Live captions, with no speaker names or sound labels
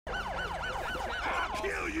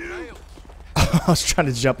I was trying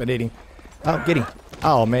to jump and hit him. Oh, get him.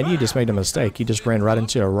 Oh, man, you just made a mistake. You just ran right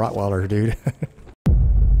into a Rottweiler, dude.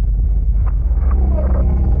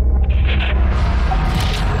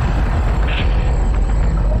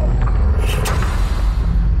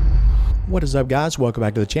 What is up, guys? Welcome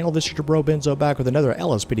back to the channel. This is your bro Benzo back with another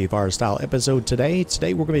LSPDFR style episode today.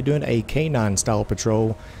 Today we're going to be doing a K9 style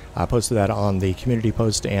patrol. I posted that on the community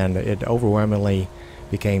post and it overwhelmingly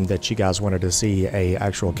became that you guys wanted to see a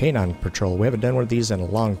actual K9 patrol. We haven't done one of these in a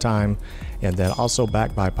long time. And then also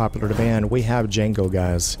backed by popular demand, we have Django,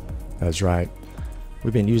 guys. That's right.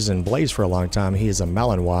 We've been using Blaze for a long time. He is a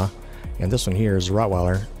Malinois and this one here is a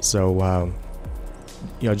Rottweiler. So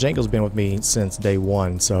you know, Django's been with me since day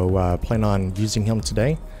one, so plan on using him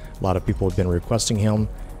today. A lot of people have been requesting him,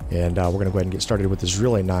 and we're going to go ahead and get started with this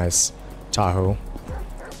really nice Tahoe.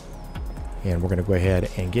 And we're going to go ahead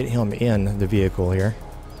and get him in the vehicle here.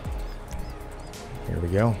 Here we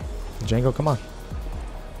go. Django, come on.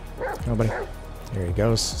 Nobody. There he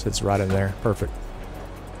goes. Sits right in there. Perfect.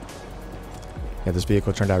 Yeah, this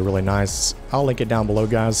vehicle turned out really nice. I'll link it down below,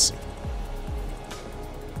 guys.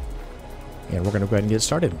 And we're going to go ahead and get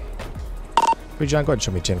started. Hey, John, go ahead and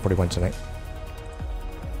show me 1041 tonight.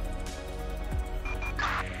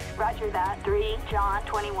 Roger that. 3, John,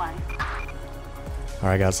 21.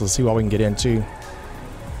 Alright, guys, let's see what we can get into.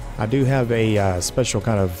 I do have a special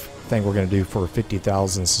kind of thing we're going to do for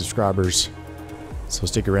 50,000 subscribers. So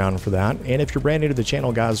stick around for that. And if you're brand new to the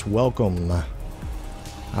channel, guys, welcome.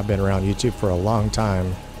 I've been around YouTube for a long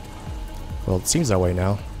time. Well, it seems that way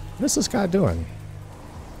now. What is this guy doing?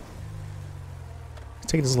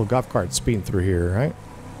 Taking this little golf cart speeding through here, right?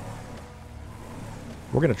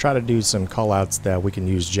 We're going to try to do some call-outs that we can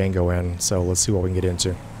use Django in, so let's see what we can get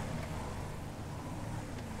into.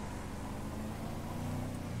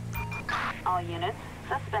 All units,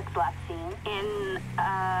 suspect last seen in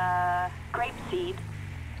grapeseed.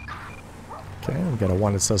 Okay, we've got a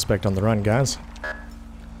wanted suspect on the run, guys.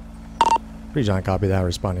 Pretty John, copy that,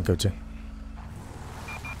 responding code 2.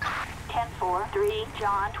 10-4, 3,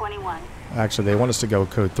 John, 21. Actually, they want us to go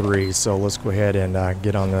code 3, so let's go ahead and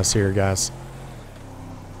get on this here, guys.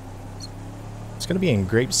 It's going to be in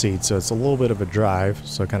grapeseed, so it's a little bit of a drive,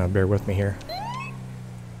 so kind of bear with me here.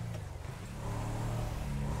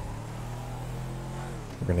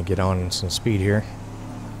 We're going to get on some speed here.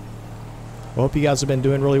 Well, hope you guys have been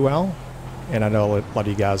doing really well, and I know a lot of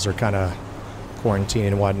you guys are kind of quarantining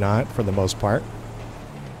and whatnot for the most part.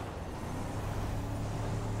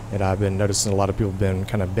 And I've been noticing a lot of people have been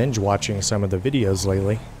kind of binge watching some of the videos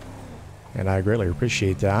lately. And I greatly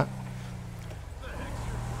appreciate that.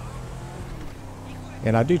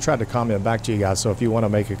 And I do try to comment back to you guys, so if you want to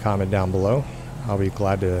make a comment down below, I'll be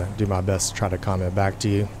glad to do my best to try to comment back to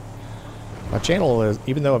you. My channel is,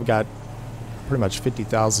 even though I've got pretty much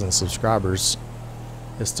 50,000 subscribers,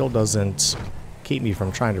 it still doesn't keep me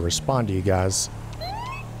from trying to respond to you guys.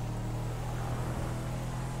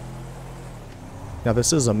 Now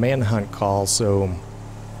this is a manhunt call, so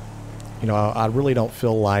you know, I really don't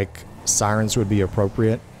feel like sirens would be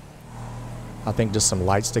appropriate. I think just some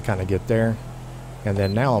lights to kind of get there. And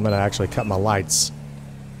then now I'm going to actually cut my lights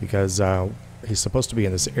because he's supposed to be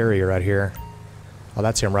in this area right here. Oh,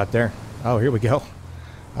 that's him right there. Oh, here we go.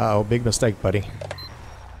 Uh-oh, big mistake, buddy.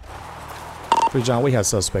 Hey, John, we have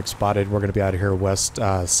suspect spotted. We're going to be out of here west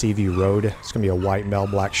Seaview Road. It's going to be a white male,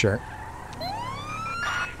 black shirt.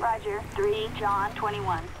 Roger, 3, John,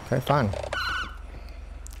 21. Okay, fine.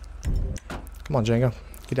 Come on, Django.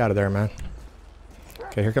 Get out of there, man.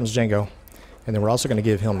 Okay, here comes Django. And then we're also going to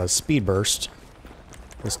give him a speed burst.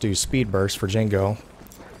 Let's do speed burst for Django.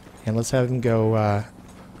 And let's have him go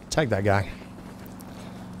tag that guy.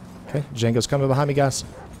 Okay, Django's coming behind me, guys.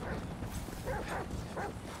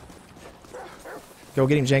 Go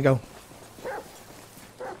get him, Django.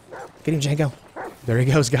 Get him, Django. There he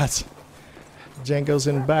goes, guys. Django's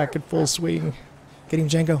in back at full swing. Get him,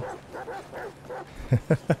 Django.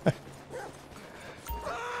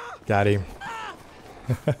 Got him.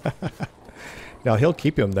 Now he'll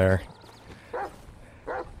keep him there.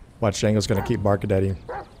 Watch, Django's going to keep barking at him.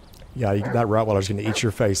 Yeah, that Rottweiler's going to eat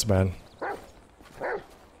your face, man.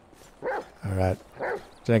 Alright.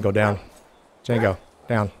 Django, down. Django,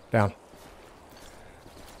 down, down.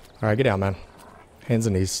 Alright, get down, man. Hands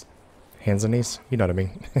and knees. Hands and knees? You know what I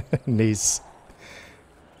mean. Knees.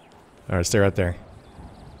 Alright, stay right there.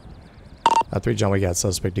 3 John, we got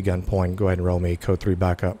suspect to gunpoint. Go ahead and roll me code 3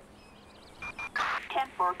 back up.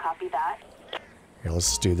 10-4, copy that. Here, let's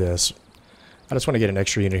just do this. I just want to get an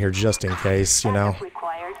extra unit here just in case, you know.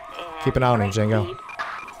 Keep an eye on him, Django.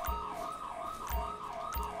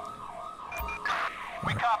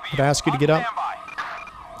 Did I ask you to get up?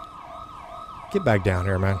 Get back down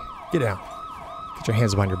here, man. Get down. Get your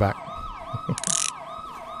hands behind your back.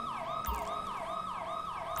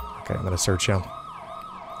 Okay, I'm going to search him.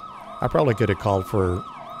 I probably could have called for,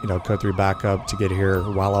 you know, code 3 backup to get here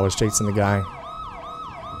while I was chasing the guy.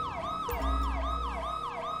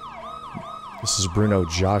 This is Bruno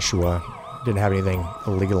Joshua. Didn't have anything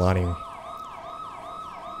illegal on him.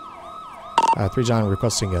 3 John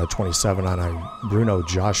requesting 27 on a Bruno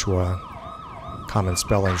Joshua. Common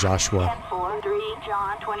spelling Joshua. 10-4, 3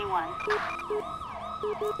 John 21.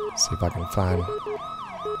 See if I can find.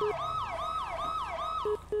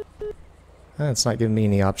 It's not giving me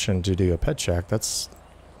any option to do a pet check. That's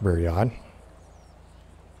very odd.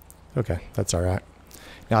 Okay, that's all right.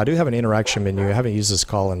 Now I do have an interaction menu. I haven't used this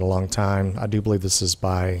call in a long time. I do believe this is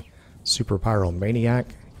by Super Pyromaniac.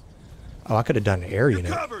 Oh, I could have done air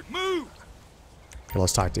unit. Okay,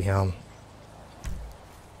 let's talk to him.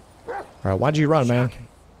 All right, why'd you run, man?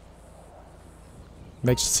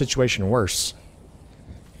 Makes the situation worse.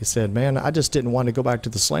 He said, man, I just didn't want to go back to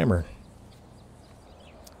the slammer.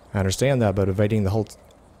 I understand that, but evading a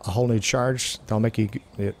whole new charge, that'll make you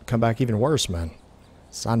come back even worse, man.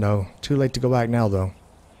 So I know. Too late to go back now, though.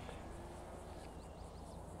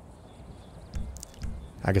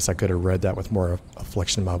 I guess I could have read that with more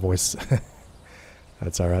affliction in my voice.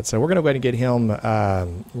 That's all right. So we're going to go ahead and get him.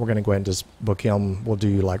 We're going to go ahead and just book him. We'll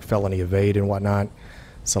do like felony evade and whatnot.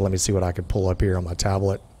 So let me see what I could pull up here on my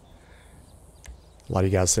tablet. A lot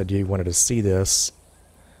of you guys said you wanted to see this.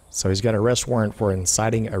 So he's got an arrest warrant for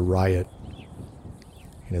inciting a riot.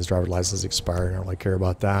 And his driver's license expired. I don't really care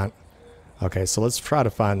about that. Okay, so let's try to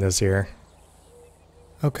find this here.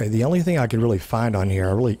 Okay, the only thing I could really find on here,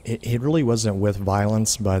 it really wasn't with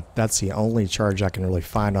violence, but that's the only charge I can really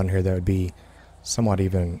find on here that would be somewhat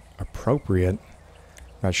even appropriate.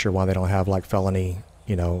 Not sure why they don't have like felony,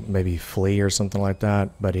 you know, maybe flee or something like that,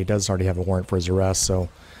 but he does already have a warrant for his arrest, so.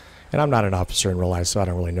 And I'm not an officer in real life, so I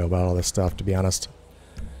don't really know about all this stuff, to be honest.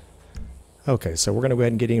 Okay, so we're going to go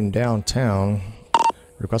ahead and get him downtown,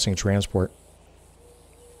 requesting transport.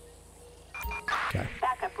 Okay.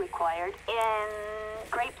 Backup required in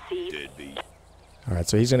Grapeseed. Alright,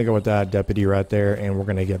 so he's going to go with that deputy right there, and we're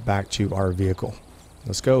going to get back to our vehicle.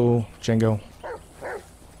 Let's go, Django.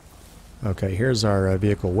 Okay, here's our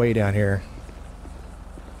vehicle way down here.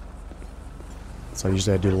 So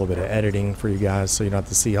usually I do a little bit of editing for you guys so you don't have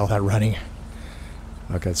to see all that running.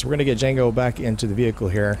 Okay, so we're going to get Django back into the vehicle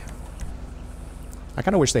here. I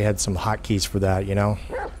kind of wish they had some hotkeys for that, you know?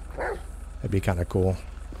 That'd be kind of cool.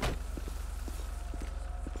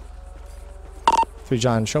 3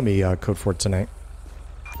 John, show me code for tonight.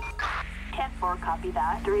 10-4, copy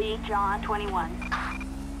that. 3 John 21.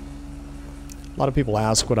 A lot of people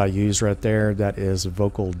ask what I use right there. That is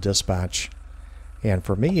vocal dispatch. And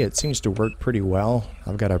for me, it seems to work pretty well.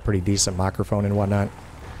 I've got a pretty decent microphone and whatnot.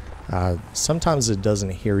 Sometimes it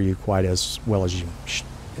doesn't hear you quite as well as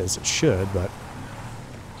it should, but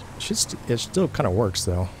it still kind of works,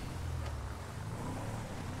 though.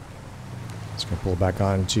 Just going to pull back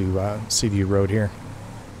on to Seaview Road here.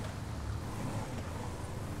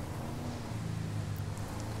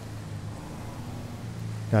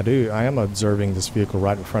 Now, I am observing this vehicle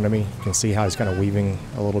right in front of me. You can see how he's kind of weaving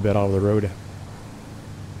a little bit out of the road.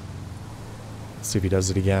 Let's see if he does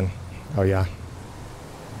it again. Oh, yeah.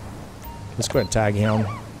 Let's go ahead and tag him.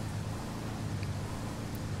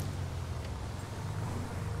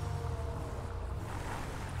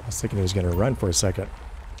 I was thinking he was going to run for a second.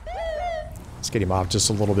 Let's get him off just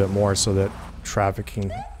a little bit more so that traffic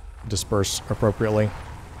can disperse appropriately.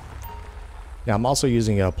 Now, I'm also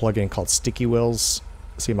using a plugin called Sticky Wheels.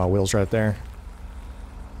 See my wheels right there?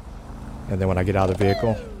 And then when I get out of the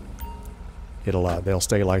vehicle, they'll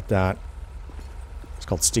stay like that. It's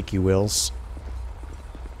called Sticky Wheels.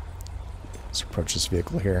 Let's approach this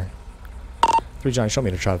vehicle here. 3 John, show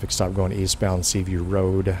me the traffic stop going eastbound Seaview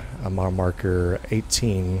Road. I'm on marker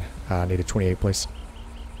 18. I need a 28, please.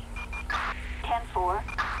 10-4.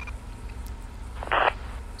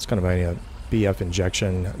 It's going to be a BF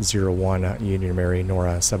injection 01 Union Mary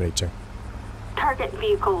Nora 782. Target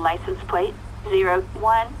vehicle license plate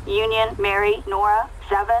 01 Union Mary Nora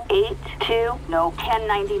 782. No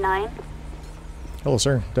 1099. Hello,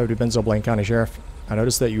 sir. Deputy Benzo, Blaine County Sheriff. I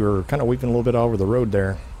noticed that you were kind of weaving a little bit over the road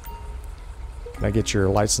there. Can I get your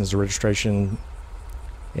license, registration,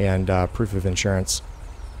 and proof of insurance?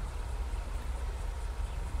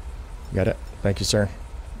 Got it. Thank you, sir.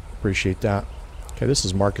 Appreciate that. Okay, this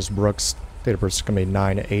is Marcus Brooks. Date of birth is going to be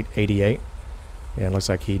 9/8/88. And it looks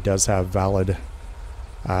like he does have valid,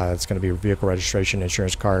 it's going to be a vehicle registration,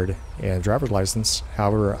 insurance card, and driver's license.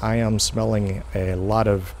 However, I am smelling a lot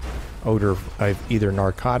of odor of either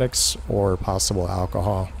narcotics or possible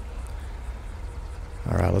alcohol.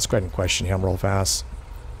 All right, let's go ahead and question him real fast.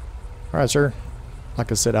 All right, sir.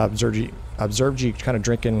 Like I said, I observed you kind of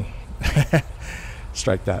drinking.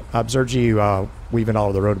 Strike that. I observed you weaving all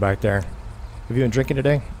over the road back there. Have you been drinking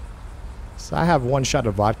today? So I have 1 shot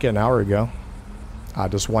of vodka an hour ago.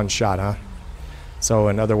 Just 1 shot, huh? So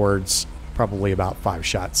in other words, probably about 5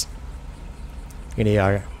 shots. Any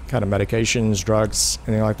kind of medications, drugs,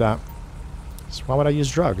 anything like that? So why would I use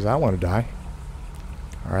drugs? I don't want to die.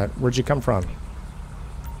 All right, where'd you come from?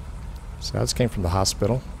 So I just came from the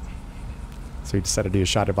hospital. So you decided to do a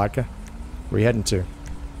shot of vodka? Where are you heading to?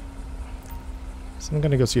 So I'm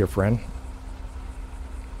going to go see a friend.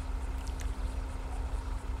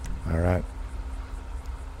 All right.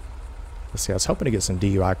 Let's see, I was hoping to get some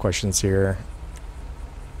DUI questions here.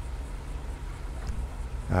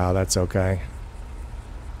 Oh, that's okay.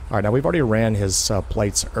 All right, now we've already ran his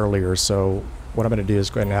plates earlier, so what I'm going to do is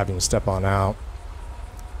go ahead and have him step on out.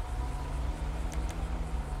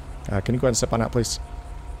 Can you go ahead and step on out, please?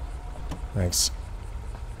 Thanks.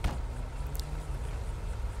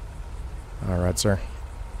 All right, sir.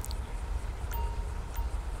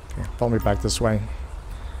 Okay, follow me back this way.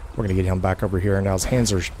 We're going to get him back over here. Now his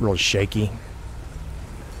hands are really shaky.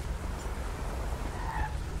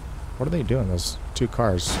 What are they doing, those 2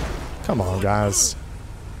 cars? Come on, guys.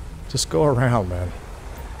 Just go around, man.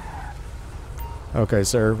 Okay,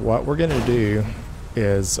 sir. What we're going to do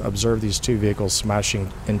is observe these 2 vehicles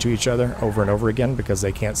smashing into each other over and over again because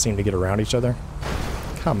they can't seem to get around each other.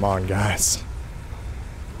 Come on, guys.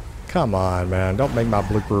 Come on, man. Don't make my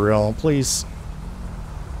blooper reel, please.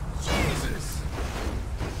 Jesus.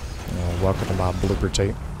 Welcome to my blooper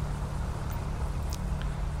tape.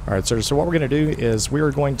 Alright, sir. So what we're going to do is we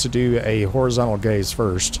are going to do a horizontal gaze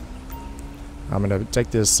first. I'm going to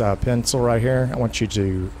take this pencil right here. I want you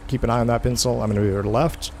to keep an eye on that pencil. I'm going to move it to the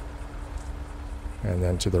left. And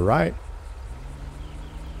then to the right.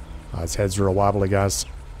 His head's real wobbly, guys.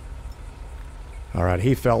 Alright,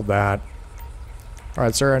 he felt that.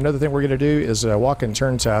 Alright, sir, another thing we're going to do is a walk and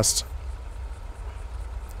turn test.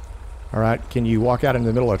 Alright, can you walk out in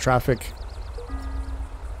the middle of traffic?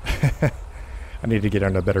 I need to get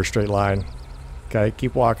on a better straight line. Okay,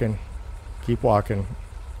 keep walking. Keep walking.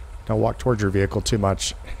 Don't walk towards your vehicle too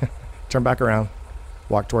much. Turn back around.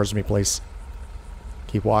 Walk towards me, please.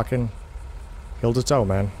 Keep walking. Heel to toe,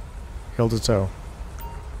 man. Heel to toe.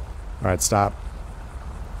 Alright, stop.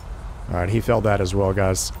 Alright, he felt that as well,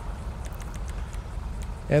 guys.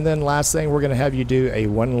 And then last thing, we're going to have you do a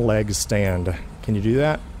 1-leg stand. Can you do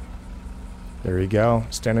that? There you go.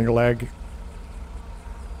 Stand on your leg.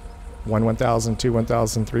 1 1,000, 2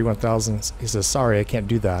 1,000, 3 1,000. He says, sorry, I can't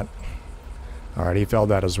do that. Alright, he felt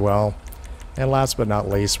that as well. And last but not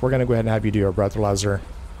least, we're going to go ahead and have you do a breathalyzer.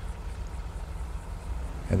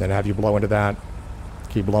 And then have you blow into that.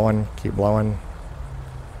 Keep blowing, keep blowing.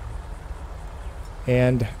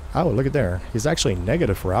 And, oh, look at there. He's actually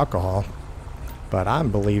negative for alcohol. But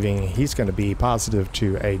I'm believing he's going to be positive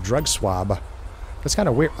to a drug swab. That's kind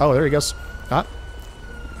of weird. Oh, there he goes. Ah.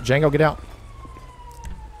 Django, get out.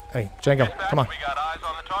 Hey, Django, come on. We got eyes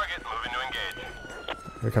on the target. Moving to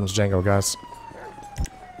engage. Here comes Django, guys.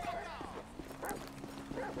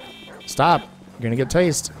 Stop. You're going to get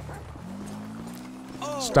tased.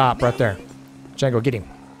 Stop right there. Django, get him.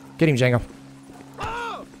 Get him, Django.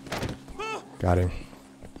 Got him.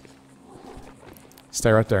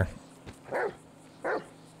 Stay right there.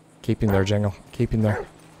 Keep him there, Django. Keep him there.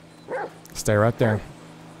 Stay right there.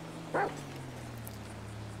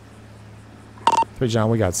 3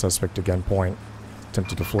 John, we got suspect at gunpoint.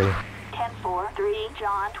 Attempted to flee. 10-4, 3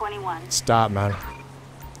 John 21. Stop, man.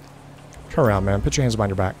 Turn around, man. Put your hands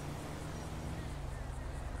behind your back.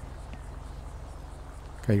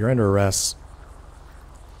 Okay, you're under arrest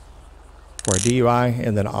for a DUI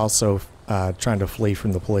and then also trying to flee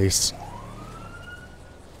from the police.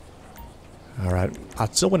 Alright, I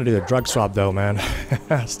still want to do a drug swab though, man.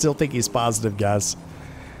 I still think he's positive, guys.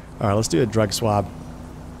 Alright, let's do a drug swab.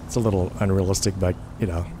 It's a little unrealistic, but, you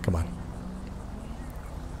know, come on.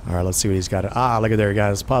 Alright, let's see what he's got. Ah, look at there,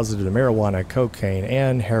 guys. Positive to marijuana, cocaine,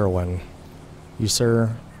 and heroin. You,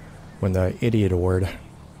 sir, win the Idiot Award.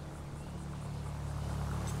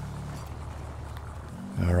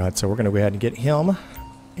 Alright, so we're going to go ahead and get him,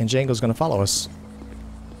 and Django's going to follow us.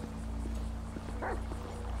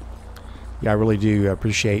 Yeah, I really do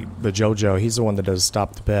appreciate the JoJo. He's the one that does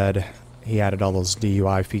Stop the Bed. He added all those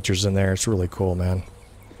DUI features in there. It's really cool, man.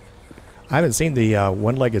 I haven't seen the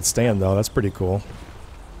one-legged stand, though. That's pretty cool.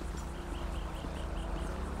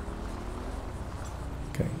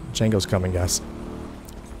 Okay, Django's coming, guys.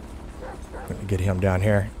 Let me get him down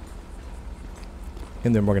here.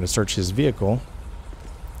 And then we're going to search his vehicle.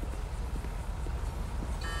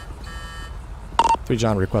 3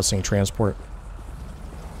 John requesting transport.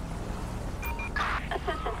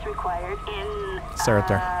 Assistance required in Stay right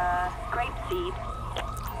there. Grapeseed.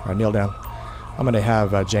 All right, kneel down. I'm going to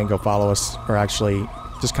have Django follow us, or actually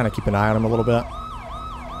just kind of keep an eye on him a little bit.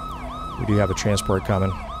 We do have a transport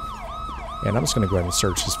coming. And I'm just going to go ahead and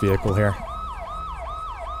search this vehicle here.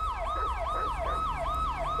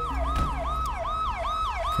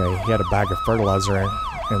 Okay, he had a bag of fertilizer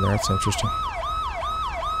in there. That's interesting.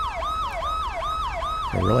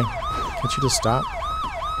 Okay, really? Can't you just stop?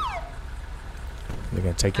 They're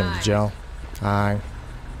going to take him to jail. Aye.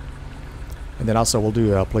 And then also we'll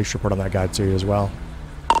do a police report on that guy too as well.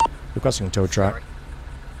 Requesting a tow truck.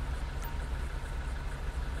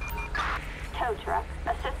 Tow truck.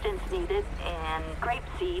 Assistance needed in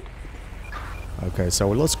Grapeseed. Okay, so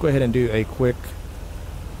let's go ahead and do a quick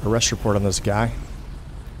arrest report on this guy.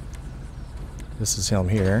 This is him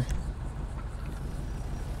here.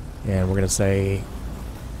 And we're going to say,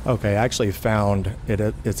 okay, I actually found it.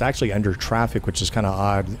 It's actually under traffic, which is kind of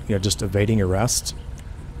odd, you know, just evading arrest.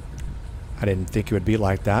 I didn't think it would be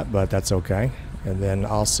like that, but that's okay. And then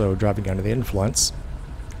also driving under the influence.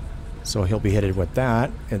 So he'll be headed with that.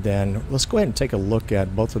 And then let's go ahead and take a look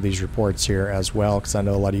at both of these reports here as well, because I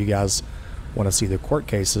know a lot of you guys want to see the court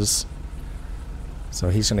cases. So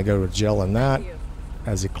he's going to go to jail in that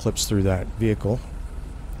as he clips through that vehicle.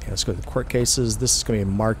 Yeah, let's go to the court cases. This is going to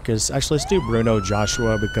be Marcus. Actually, let's do Bruno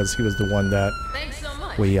Joshua, because he was the one that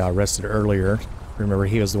we arrested earlier. Remember,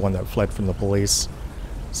 he was the one that fled from the police.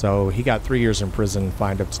 So he got 3 years in prison,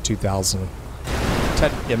 fined up to $2,000.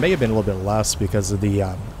 It may have been a little bit less because of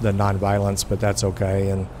the non-violence, but that's okay.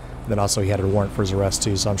 And then also he had a warrant for his arrest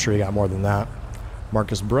too, so I'm sure he got more than that.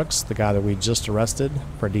 Marcus Brooks, the guy that we just arrested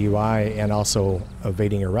for DUI and also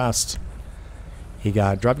evading arrest. He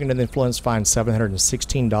got driving under the influence, fined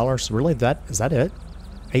 $716. Really, is that it?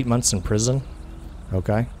 8 months in prison.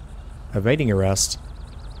 Okay. Evading arrest.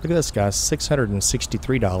 Look at this guy,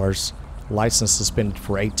 $663. License suspended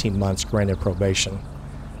for 18 months, granted probation.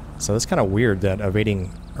 So that's kind of weird that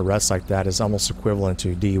evading arrest like that is almost equivalent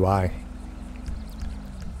to DUI.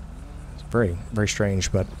 It's very, very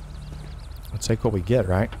strange, but let's take what we get,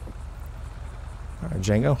 right? All right,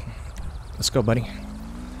 Django. Let's go, buddy.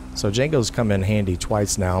 So Django's come in handy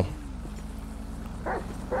twice now. There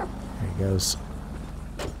he goes.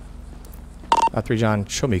 3 John,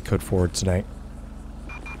 show me code forward tonight.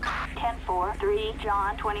 10-4, 3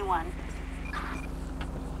 John 21.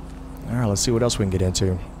 All right, let's see what else we can get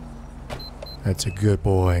into. That's a good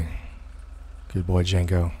boy. Good boy,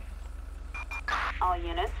 Django. All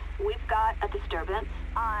units, we've got a disturbance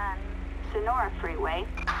on Sonora Freeway.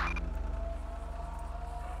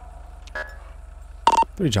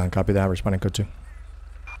 3 John, copy that. Responding code 2.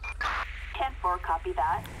 10-4, copy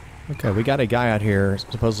that. Okay, we got a guy out here.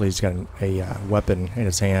 Supposedly he's got a weapon in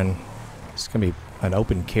his hand. It's going to be an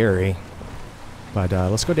open carry. But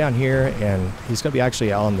let's go down here, and he's going to be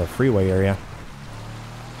actually out on the freeway area.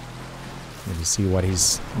 Let me see what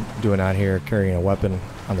he's doing out here, carrying a weapon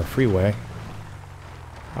on the freeway.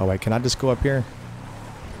 Oh, wait, can I just go up here?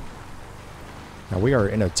 Now, we are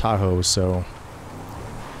in a Tahoe, so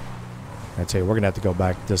I tell you, we're going to have to go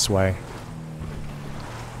back this way.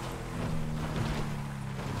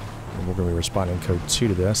 And we're going to be responding code 2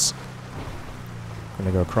 to this. Going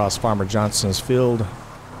to go across Farmer Johnson's field.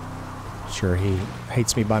 Sure, he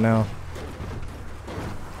hates me by now.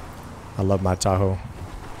 I love my Tahoe.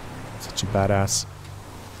 Such a badass.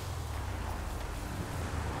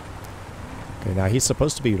 Okay, now he's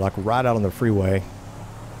supposed to be like right out on the freeway.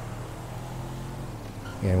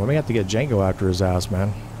 And we may have to get Django after his ass,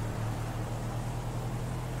 man.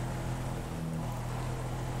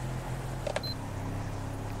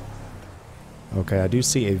 Okay, I do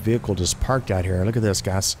see a vehicle just parked out here. Look at this,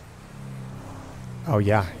 guys. Oh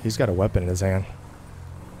yeah, he's got a weapon in his hand.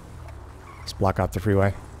 Let's block off the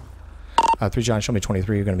freeway. 3 John, show me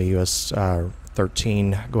 23. You're going to be US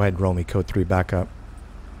 13. Go ahead and roll me code 3 back up.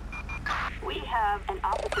 We have an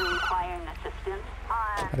officer requiring assistance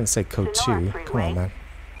on I didn't say code Sonora 2. Freeway. Come on, man.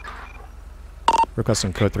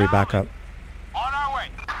 Requesting code 3 back up. On our way.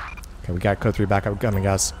 Okay, we got code 3 back up coming,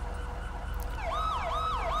 guys.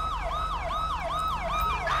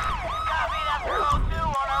 Copy, that's code 2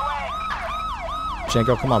 on our way.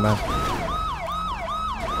 Django, come on, man.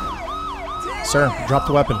 Sir, drop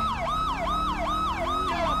the weapon.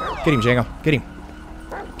 Get him, Django. Get him.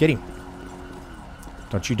 Get him.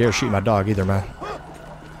 Don't you dare shoot my dog either, man.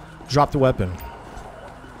 Drop the weapon.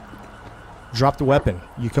 Drop the weapon.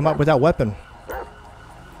 You come up with that weapon.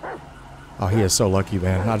 Oh, he is so lucky,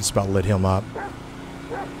 man. I just about lit him up.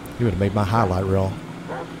 You would have made my highlight reel.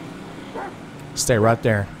 Stay right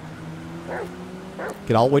there.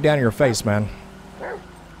 Get all the way down to your face, man.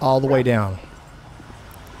 All the way down.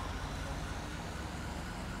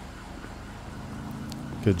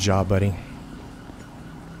 Good job, buddy.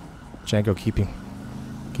 Django, keep him.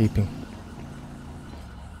 Keep him.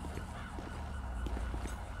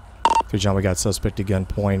 3 John, we got suspect at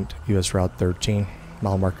gunpoint, U.S. Route 13,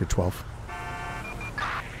 mile marker 12.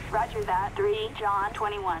 Roger that. 3 John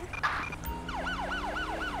 21.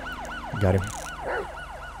 Got him.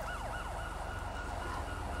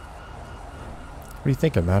 What are you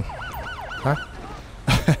thinking, man? Huh?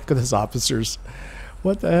 Look at those officers.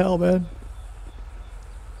 What the hell, man?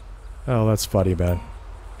 Oh, that's funny, man.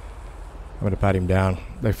 I'm going to pat him down.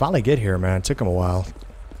 They finally get here, man. It took him a while.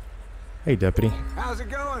 Hey, deputy. How's it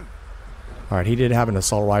going? All right, he did have an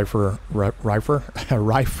assault rifle,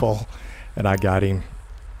 and I got him.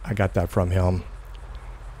 I got that from him.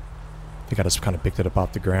 I think I just kind of picked it up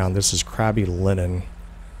off the ground. This is Crabby Linen.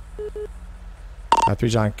 3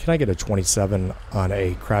 John, can I get a 27 on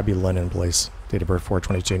a Crabby Linen, please? Date of birth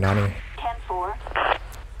 4/22/90. 10-4.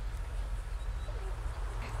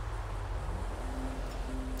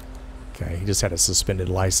 Okay, he just had a suspended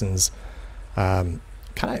license. I'm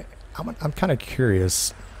kind of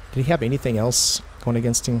curious. Did he have anything else going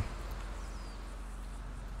against him?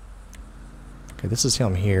 Okay, this is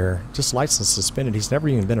him here. Just license suspended. He's never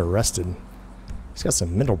even been arrested. He's got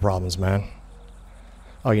some mental problems, man.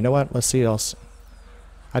 Oh, you know what? Let's see else.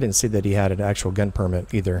 I didn't see that he had an actual gun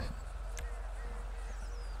permit either.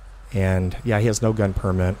 And yeah, he has no gun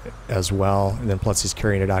permit as well. And then plus he's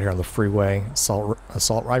carrying it out here on the freeway.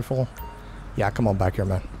 Assault rifle. Yeah, come on back here,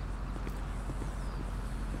 man.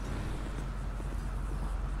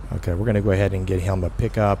 Okay, we're going to go ahead and get him a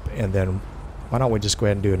pickup. And then why don't we just go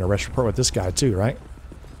ahead and do an arrest report with this guy too, right?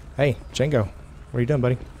 Hey, Django. What are you doing,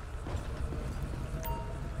 buddy?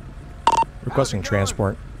 Requesting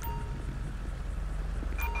transport.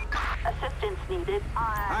 Assistance needed on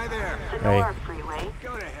Hi there. Sonora Freeway.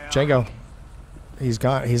 Go to hell. Django. He's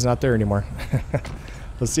gone. He's not there anymore.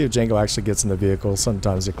 Let's see if Django actually gets in the vehicle.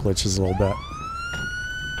 Sometimes it glitches a little bit.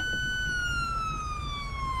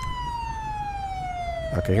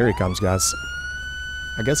 Okay, here he comes, guys.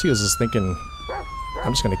 I guess he was just thinking,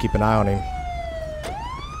 I'm just going to keep an eye on him.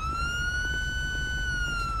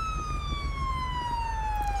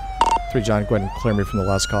 Three John, go ahead and clear me from the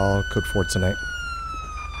last call. Code 4 tonight.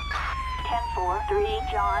 10-4, 3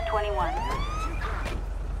 John 21.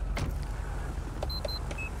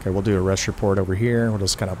 Okay, we'll do a arrest report over here. We'll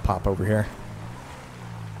just kind of pop over here.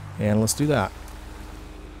 And let's do that.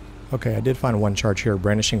 Okay, I did find one charge here,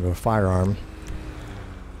 brandishing of a firearm.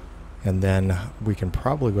 And then we can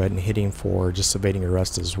probably go ahead and hit him for just evading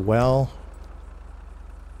arrest as well.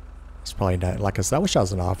 It's probably not, like I said, I wish I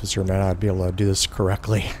was an officer, man. I'd be able to do this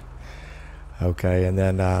correctly. Okay, and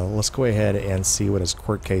then let's go ahead and see what his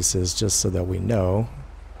court case is just so that we know.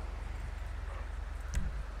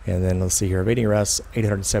 And then let's see here, evading arrest,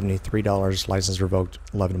 $873, license revoked,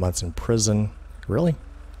 11 months in prison. Really?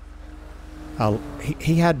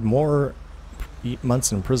 He had more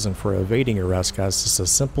months in prison for evading arrest, guys. Just a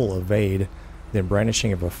simple evade, then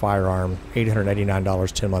brandishing of a firearm,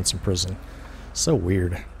 $889, 10 months in prison. So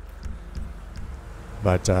weird.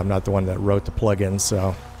 But I'm not the one that wrote the plugin,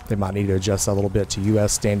 so they might need to adjust that a little bit to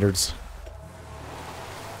US standards.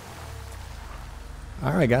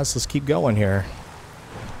 Alright guys, let's keep going here.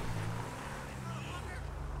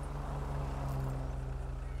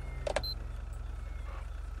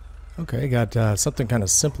 Okay, got something kind of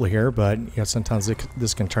simple here, but yeah, sometimes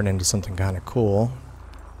this can turn into something kind of cool.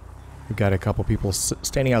 We've got a couple people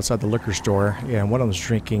standing outside the liquor store. Yeah, and one of them's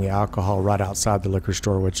drinking alcohol right outside the liquor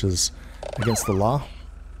store, which is against the law.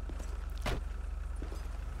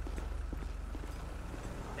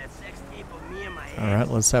 Alright,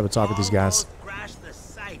 let's have a talk with these guys.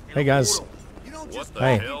 Hey guys.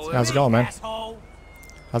 Hey, how's it going, man?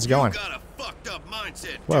 How's it going?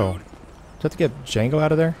 Whoa. Do I have to get Django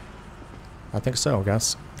out of there? I think so,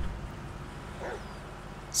 guys.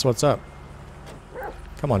 So what's up?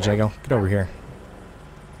 Come on, Django. Get over here.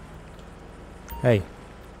 Hey.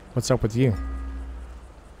 What's up with you?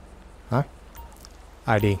 Huh?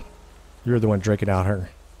 ID. You're the one drinking out her.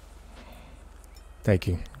 Thank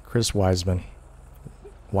you. Chris Wiseman.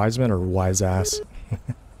 Wiseman or Wise Ass?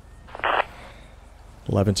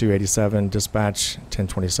 11287, dispatch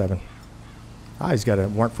 1027. Ah, he's got a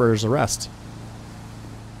warrant for his arrest.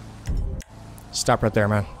 Stop right there,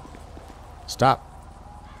 man. Stop.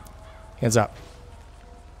 Hands up.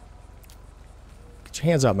 Get your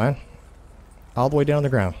hands up, man. All the way down on the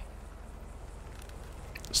ground.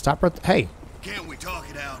 Stop right. Hey, Can't we talk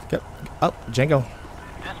it out? Get, oh, Django.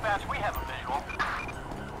 Dispatch, we have a visual.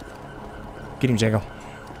 Get him, Django.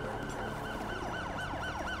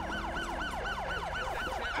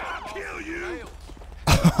 Kill you!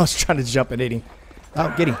 I was trying to jump and hit him.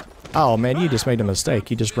 Oh, get him. Oh, man, you just made a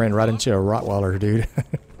mistake. You just ran right into a Rottweiler, dude.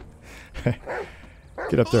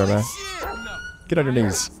 Get up there, man. Get on your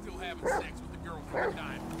knees.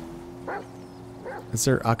 Is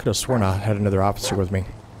there? I could have sworn I had another officer with me.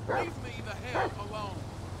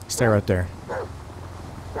 Stay right there.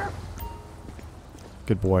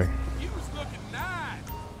 Good boy. I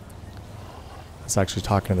was actually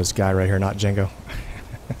talking to this guy right here, not Django.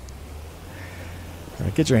 All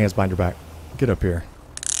right, get your hands behind your back. Get up here.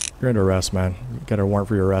 You're under arrest, man. You got a warrant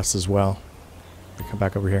for your arrest as well. Come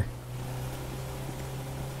back over here.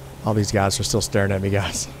 All these guys are still staring at me,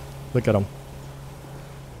 guys. Look at them.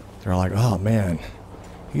 They're all like, oh, man.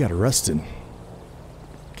 He got arrested.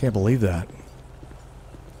 Can't believe that.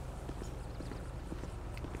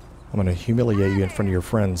 I'm going to humiliate you in front of your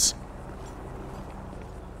friends.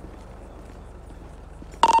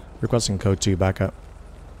 Requesting code 2, back up.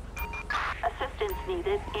 Assistance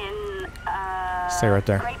needed in, Stay right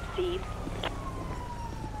there. Grapeseed.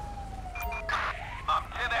 I'm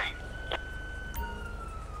 10-8.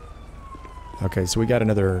 Okay, so we got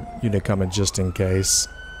another unit coming just in case.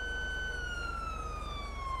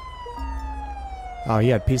 Oh, he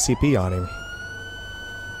had PCP on him.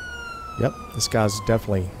 Yep, this guy's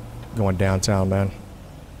definitely going downtown, man.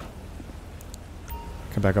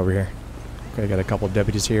 Come back over here. Okay, got a couple of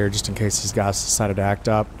deputies here just in case these guys decided to act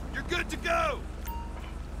up. You're good to go!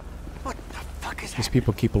 What the fuck is These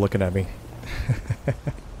people keep looking at me.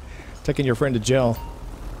 Taking your friend to jail.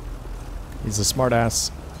 He's a smart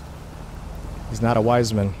ass. He's not a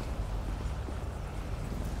wise man.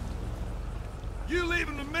 You leave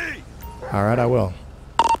him to me! Alright, I will.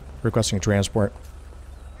 Requesting transport.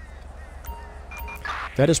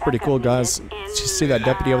 That is pretty cool, guys. Did you see that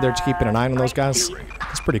deputy over there keeping an eye on those guys?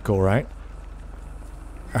 That's pretty cool, right?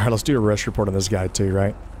 Alright, let's do a arrest report on this guy too,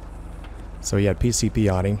 right? So he had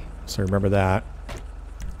PCP on him, so remember that.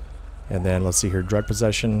 And then let's see here, drug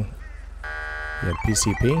possession. He had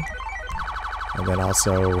PCP. And then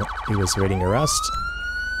also he was evading arrest.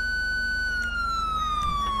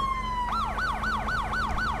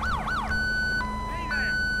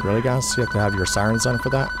 Really, guys? You have to have your sirens on for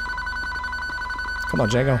that? Come on,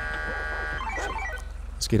 Django.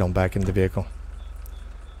 Let's get on back in the vehicle.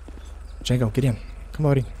 Django, get in. Come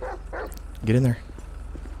on, buddy. Get in there.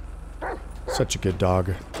 Such a good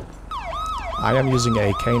dog. I am using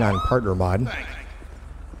a canine partner mod.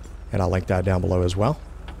 And I'll link that down below as well.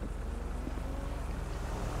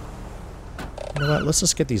 You know what? Let's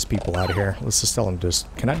just get these people out of here. Let's just tell them to...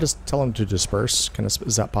 Can I just tell them to disperse?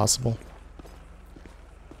 Is that possible?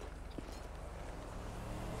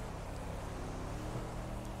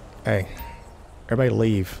 Hey, everybody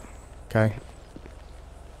leave, okay?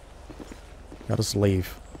 Y'all just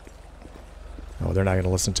leave. Oh, they're not going to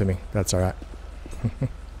listen to me. That's alright.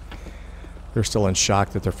 They're still in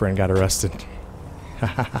shock that their friend got arrested.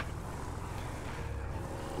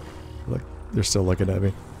 Look, they're still looking at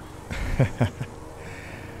me.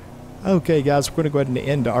 Okay, guys, we're going to go ahead and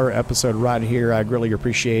end our episode right here. I greatly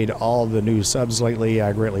appreciate all the new subs lately.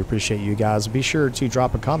 I greatly appreciate you guys. Be sure to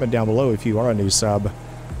drop a comment down below if you are a new sub,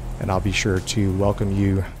 and I'll be sure to welcome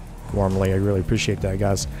you warmly. I really appreciate that,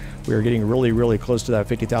 guys. We are getting really, really close to that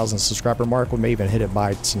 50,000 subscriber mark. We may even hit it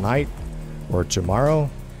by tonight or tomorrow.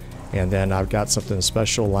 And then I've got something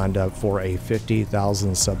special lined up for a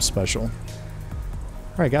 50,000 sub special.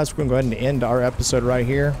 Alright, guys, we're going to go ahead and end our episode right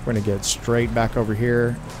here. We're going to get straight back over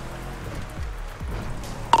here.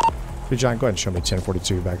 Hey, John, go ahead and show me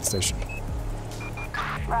 1042 back at the station.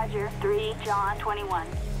 Roger, 3, John, 21.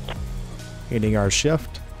 Ending our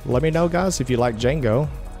shift. Let me know, guys, if you like Django.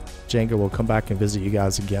 Django will come back and visit you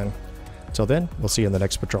guys again. Till then, we'll see you in the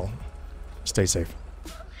next patrol. Stay safe.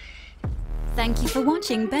 Thank you for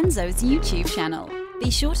watching Benzo's YouTube channel.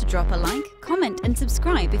 Be sure to drop a like, comment and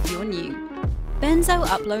subscribe if you're new. Benzo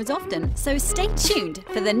uploads often, so stay tuned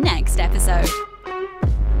for the next episode.